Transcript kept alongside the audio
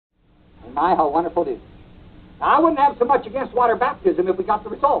And my, how wonderful it is. Now, I wouldn't have so much against water baptism if we got the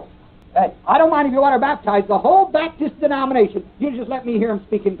results. Hey, I don't mind if you're water baptized. The whole Baptist denomination, you just let me hear him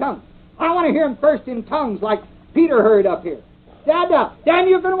speak in tongues. I want to hear him first in tongues like Peter heard up here. Stand up. Then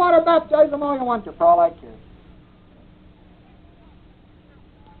you can water baptize them all you want to, for all I care.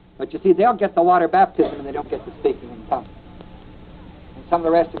 But you see, they'll get the water baptism and they don't get the speaking in tongues. And some of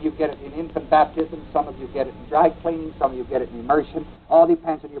the rest of you get it in infant baptism, some of you get it in dry cleaning, some of you get it in immersion. All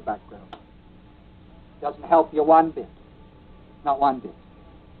depends on your background. Doesn't help you one bit. Not one bit.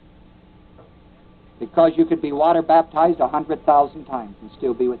 Because you could be water baptized 100,000 times and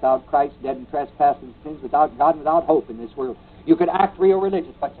still be without Christ, dead in trespasses and sins, without God, and without hope in this world. You could act real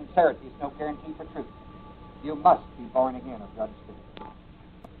religious, but sincerity is no guarantee for truth. You must be born again of God's Spirit.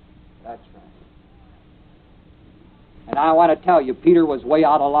 That's right. And I want to tell you, Peter was way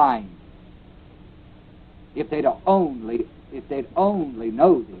out of line. If they'd only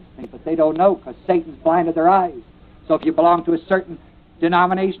know these things, but they don't know because Satan's blinded their eyes. So if you belong to a certain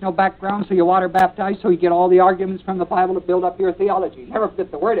denominational background, so you water baptized, so you get all the arguments from the Bible to build up your theology. You never fit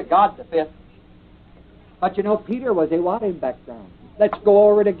the Word of God to fit. But you know, Peter was a what in background? Let's go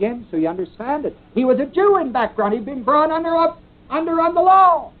over it again so you understand it. He was a Jew in background. He'd been brought under the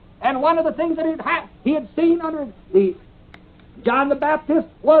law. And one of the things that he had seen under the John the Baptist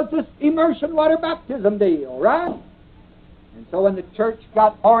was this immersion water baptism deal, right? And so when the church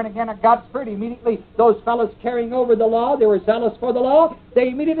got born again of God's Spirit, immediately those fellows carrying over the law, they were zealous for the law, they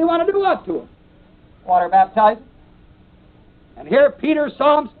immediately wanted to do what to them? Water baptizing. And here Peter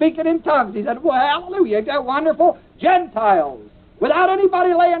saw him speaking in tongues. He said, well, hallelujah, they're wonderful Gentiles. Without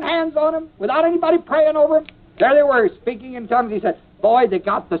anybody laying hands on them, without anybody praying over them, there they were speaking in tongues. He said, boy, they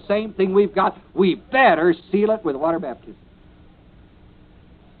got the same thing we've got. We better seal it with water baptism.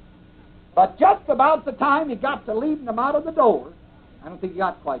 But just about the time he got to leading them out of the door, I don't think he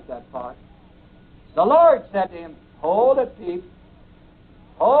got quite that far, the Lord said to him, hold it, Pete.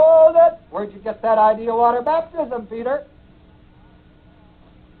 Hold it. Where'd you get that idea of water baptism, Peter?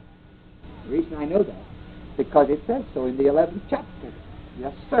 The reason I know that, because it says so in the 11th chapter.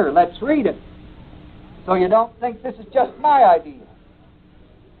 Yes, sir. Let's read it. So you don't think this is just my idea.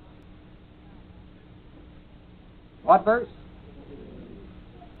 What verse?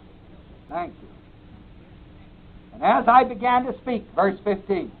 Thank you. And as I began to speak, verse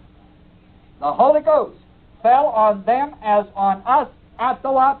 15, the Holy Ghost fell on them as on us at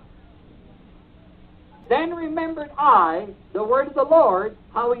the what? Then remembered I the word of the Lord,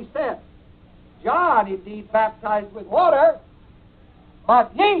 how he said, John indeed baptized with water,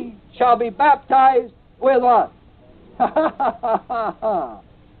 but ye shall be baptized with what?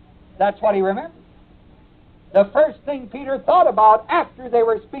 That's what he remembered. The first thing Peter thought about after they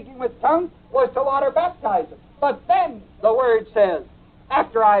were speaking with tongues was to water baptize them. But then the word says,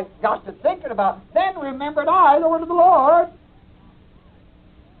 after I got to thinking about it, then remembered I the word of the Lord.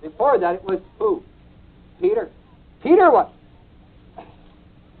 Before that it was who? Peter. Peter what?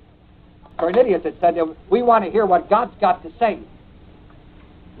 Cornelius had said, we want to hear what God's got to say.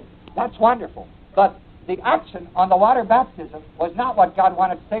 That's wonderful. But the action on the water baptism was not what God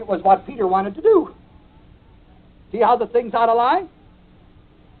wanted to say, it was what Peter wanted to do. See how the thing's out of line?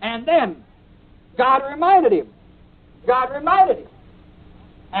 And then God reminded him. God reminded him.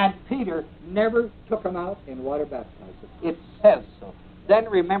 And Peter never took him out in water baptism. It says so. Then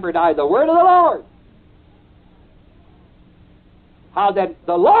remembered I the word of the Lord. How then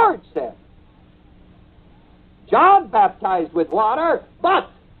the Lord said, John baptized with water, but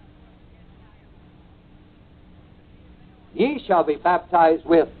ye shall be baptized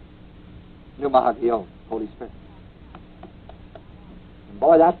with Pneumahagion, Holy Spirit. And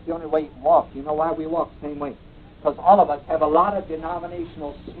boy, that's the only way you can walk. You know why we walk the same way? Because all of us have a lot of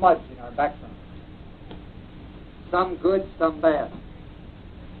denominational smudge in our background. Some good, some bad.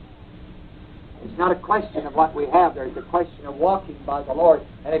 It's not a question of what we have there. It's a question of walking by the Lord.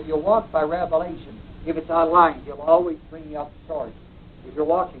 And if you walk by revelation, if it's out of line, He'll always bring you up short. If you're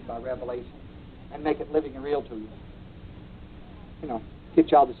walking by revelation and make it living and real to you. You know,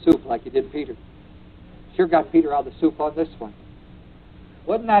 get you out of the soup like you did Peter. Sure got Peter out of the soup on this one.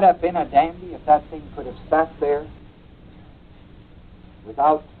 Wouldn't that have been a dandy if that thing could have sat there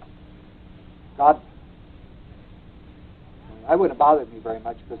without God? I wouldn't have bothered me very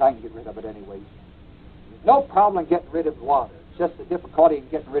much because I can get rid of it anyway. There's no problem getting rid of water. It's just the difficulty in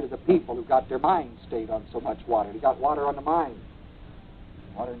getting rid of the people who got their mind stayed on so much water. They got water on the mind,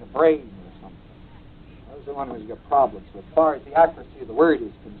 water in the brain or something. Those are the ones who's got problems. But as far as the accuracy of the word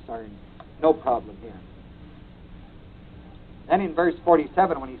is concerned, no problem here. Then in verse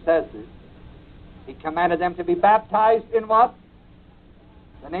 47, when he says this, he commanded them to be baptized in what?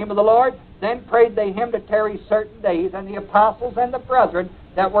 the name of the Lord. Then prayed they him to tarry certain days, and the apostles and the brethren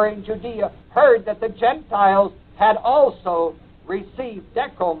that were in Judea heard that the Gentiles had also received,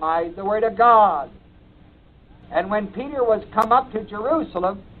 decomized the word of God. And when Peter was come up to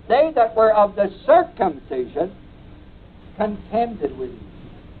Jerusalem, they that were of the circumcision contended with him.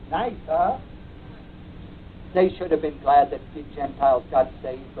 Nice, huh? They should have been glad that the Gentiles got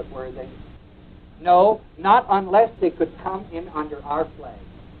saved, but were they? No, not unless they could come in under our flag.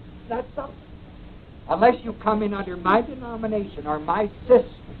 That's something. Unless you come in under my denomination or my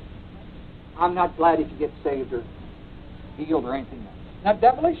system, I'm not glad if you get saved or healed or anything else. Not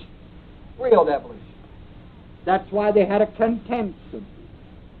devilish? Real devilish. That's why they had a contention,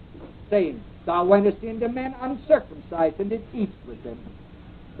 saying, Thou wentest into men uncircumcised and did eat with them.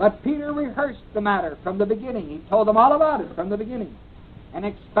 But Peter rehearsed the matter from the beginning. He told them all about it from the beginning and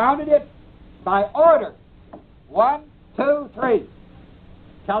expounded it by order. 1, 2, 3.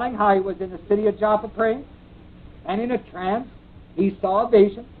 Telling how he was in the city of Joppa praying, and in a trance he saw a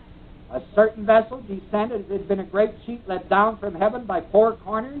vision. A certain vessel descended, it had been a great sheet let down from heaven by 4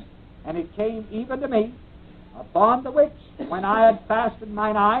 corners, and it came even to me, upon the which, when I had fastened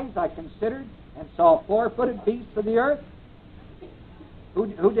mine eyes, I considered and saw 4-footed beasts of the earth.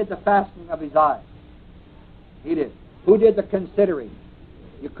 Who did the fastening of his eyes? He did. Who did the considering?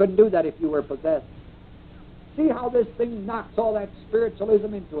 You couldn't do that if you were possessed. See how this thing knocks all that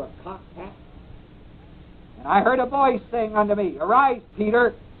spiritualism into a cocked hat? And I heard a voice saying unto me, Arise,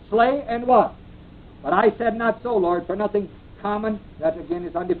 Peter, slay and what? But I said, Not so, Lord, for nothing common, that again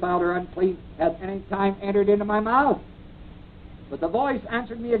is undefiled or unclean, hath any time entered into my mouth. But the voice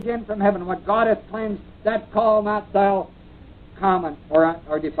answered me again from heaven, What God hath cleansed, that call not thou common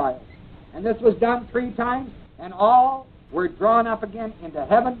or defiled. And this was done 3 times, and all were drawn up again into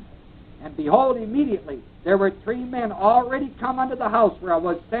heaven. And behold, immediately there were 3 men already come unto the house where I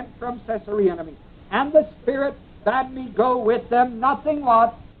was sent from Caesarea unto me. And the Spirit bade me go with them, nothing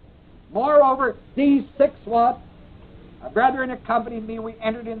what? Moreover, these 6 what? A brethren accompanied me. We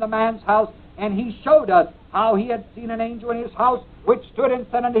entered in the man's house, and he showed us how he had seen an angel in his house, which stood and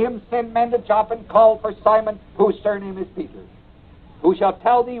said unto him, Send men to Joppa and call for Simon, whose surname is Peter, who shall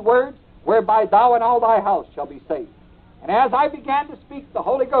tell thee words whereby thou and all thy house shall be saved. And as I began to speak, the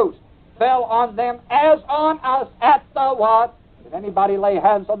Holy Ghost fell on them as on us at the what? Did anybody lay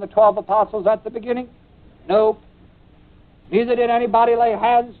hands on the 12 apostles at the beginning? Nope. Neither did anybody lay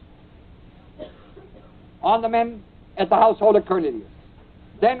hands on the men at the household of Cornelius.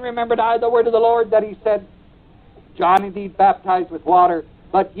 Then remembered I the word of the Lord that he said, John indeed baptized with water,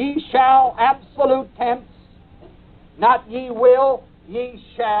 but ye shall, absolute tense, not ye will, ye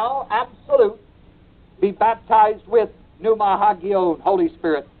shall, absolute, be baptized with pneumahagion, Holy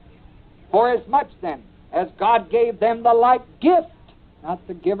Spirit. For as much then as God gave them the like gift, not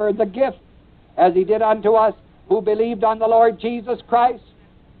the giver, the gift, as he did unto us who believed on the Lord Jesus Christ.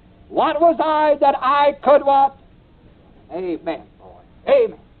 What was I that I could what? Amen, boy.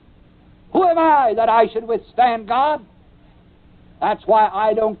 Amen. Who am I that I should withstand God? That's why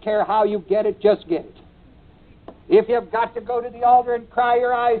I don't care how you get it, just get it. If you've got to go to the altar and cry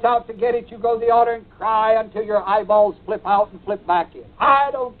your eyes out to get it, you go to the altar and cry until your eyeballs flip out and flip back in. I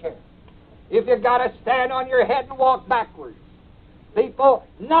don't care. If you've got to stand on your head and walk backwards. People,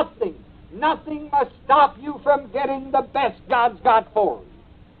 nothing must stop you from getting the best God's got for you.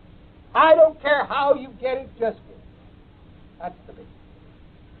 I don't care how you get it, just get it. That's the big thing.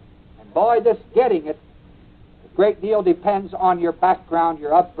 And boy, this getting it, a great deal depends on your background,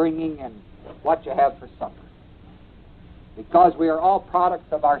 your upbringing, and what you have for supper. Because we are all products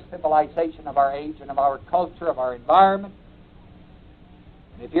of our civilization, of our age, and of our culture, of our environment.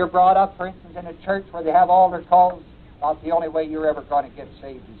 And if you're brought up, for instance, in a church where they have altar calls, about the only way you're ever going to get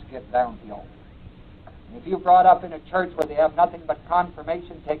saved is get down to the altar. And if you're brought up in a church where they have nothing but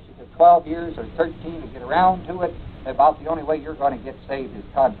confirmation, takes you to 12 years or 13 to get around to it, about the only way you're going to get saved is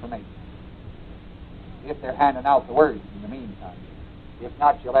confirmation. If they're handing out the words in the meantime. If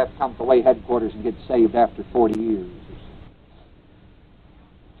not, you'll have to come to way headquarters and get saved after 40 years.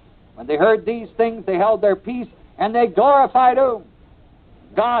 When they heard these things, they held their peace, and they glorified whom?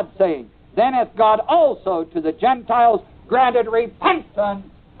 God, saying, Then hath God also to the Gentiles granted repentance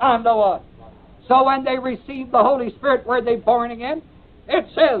unto what? So when they received the Holy Spirit, were they born again? It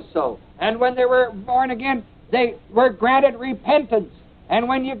says so. And when they were born again, they were granted repentance. And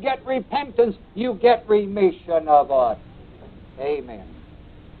when you get repentance, you get remission of what? Amen.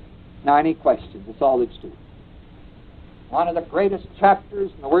 Now, any questions? That's all it's to. One of the greatest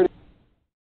chapters in the Word